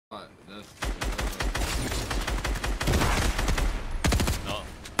That's no.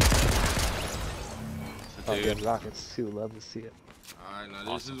 Oh, good rockets too. Love to see it. alright.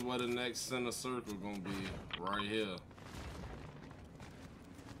 Now this is where the next center circle gonna be, right here.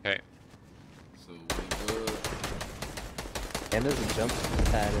 Okay. So we good. And there's a jump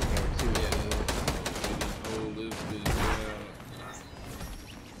pad in here too. Yeah. We just hold this bitch down.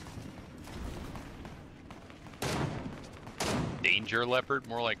 Danger leopard,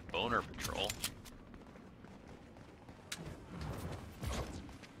 more like boner patrol.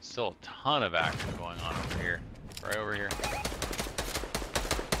 Still a ton of action going on over here. Right over here.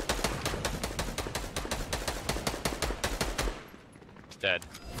 Dead.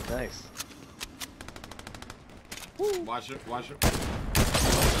 Nice. Watch it, watch it.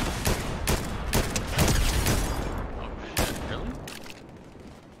 Oh shit, really?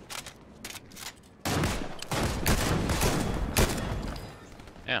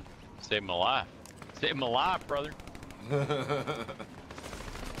 Damn, saved him alive. Saved him alive, brother. There's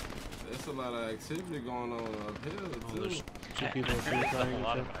a lot of activity going on up here Oh, too. there's two people up here There's trying a to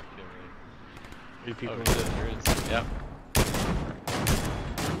lot of get activity. three people. Oh shit, there is. Yep.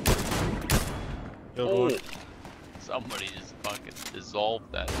 Killed one. Somebody just fucking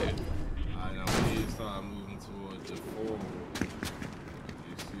dissolved that dude. I know we need to start moving towards the forward.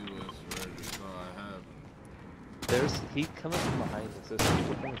 You see what's ready to start happening. There's heat coming from behind us. There's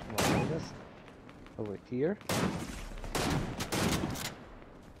people coming from behind us. Over here.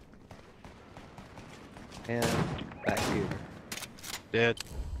 And back here. Dead.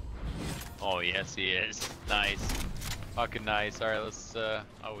 Oh yes, he is. Nice. Fucking nice. All right, let's. Oh,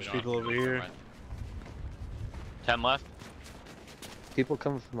 we There's don't. people have to over go. here. Never mind. 10 left. People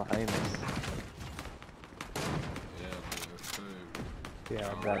coming from behind us. Yeah, but that's good.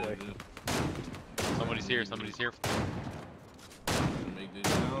 Yeah, that way. Somebody's here. Somebody's here. Make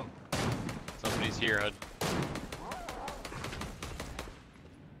this jump. Somebody's here, Hud.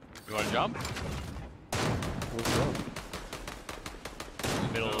 You want to jump? Let's go.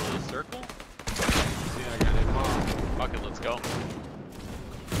 Middle of the circle? See, I got it marked. Fuck it, let's go.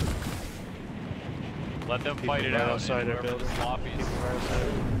 Let them fight it right out. outside our Whoever the building. sloppies.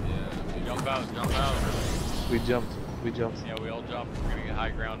 Yeah. Jump out, jump out. We jumped. We jumped. Yeah, we all jump. We're gonna get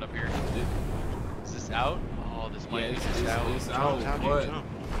high ground up here. Is this out? Oh, this might Yeah, be it's out. out. It's How out, do you but jump?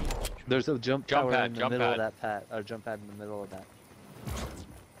 There's a jump Jump tower pad, in the jump middle pad. of that pad. Or jump pad in the middle of that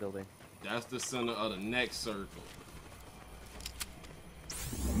building. that's the center of the next circle.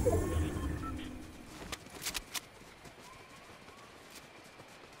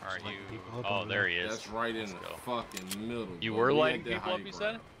 Are Like you? people up Oh, over there he is. That's right in Let's the go. fucking middle. You bro. were We lighting at the people up, high you said?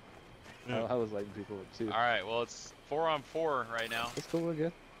 ground. Yeah. I was lighting people up too. Alright, well, it's 4 on 4 right now. Let's go. We're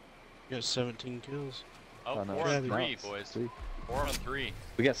good. You got 17 kills. Oh, no, 4 on it's 3, not. boys. Three. 4 on 3.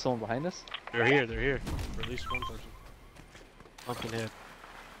 We got someone behind us. They're here. They're here. Or at least one person. Pumpkinhead.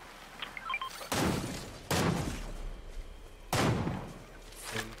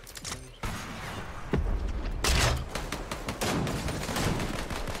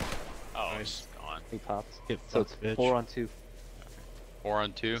 Oh, Nice. it's gone. He pops. Get So it's fucked, bitch. 4 on 2. 4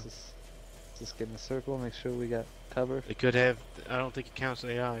 on 2. Let's get in a circle. Make sure we got cover. They could have. I don't think it counts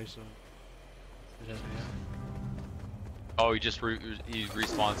AI, so. It has AI. Oh, he just he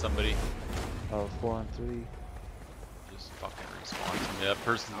respawned somebody. Oh, 4 on 3. Just fucking respawned somebody. That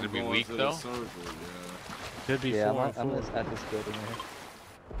person's I'm gonna be going weak to the though. circle, yeah. Could be Yeah, 4 on I'm 4. at this building here.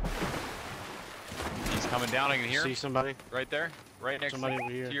 He's coming down. I can hear See him. somebody? Right there. Right next Somebody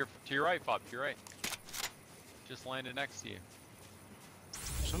over here. to your right, Fop. To your right. Just landed next to you.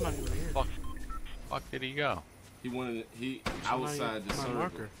 Somebody over here. Fuck did he go? He went. He Somebody outside the on my circle.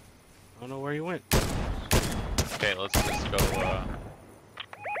 marker. I don't know where he went. Okay, let's just go.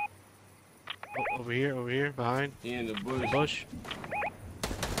 Oh, over here, behind He in the the bush. bush.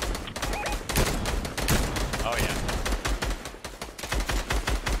 Oh yeah.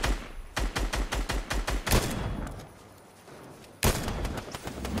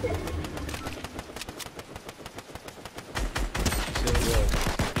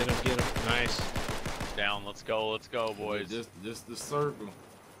 Get him. Nice. Down. Let's go, boys. Just the circle.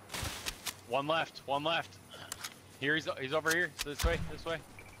 One left. Here he's over here. This way.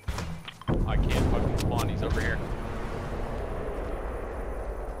 I can't fucking spawn. He's over here.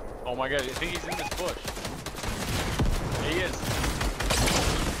 Oh my god! I think he's in this bush. He is.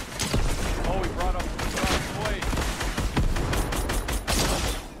 Oh, he brought him away.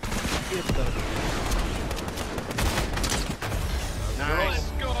 Nice.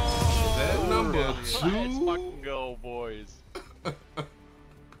 Let's go. That number Let's 2. fucking go, boys. Let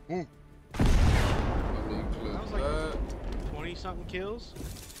me clip That was like that. 20 something kills.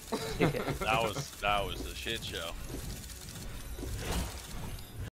 That was a shit show.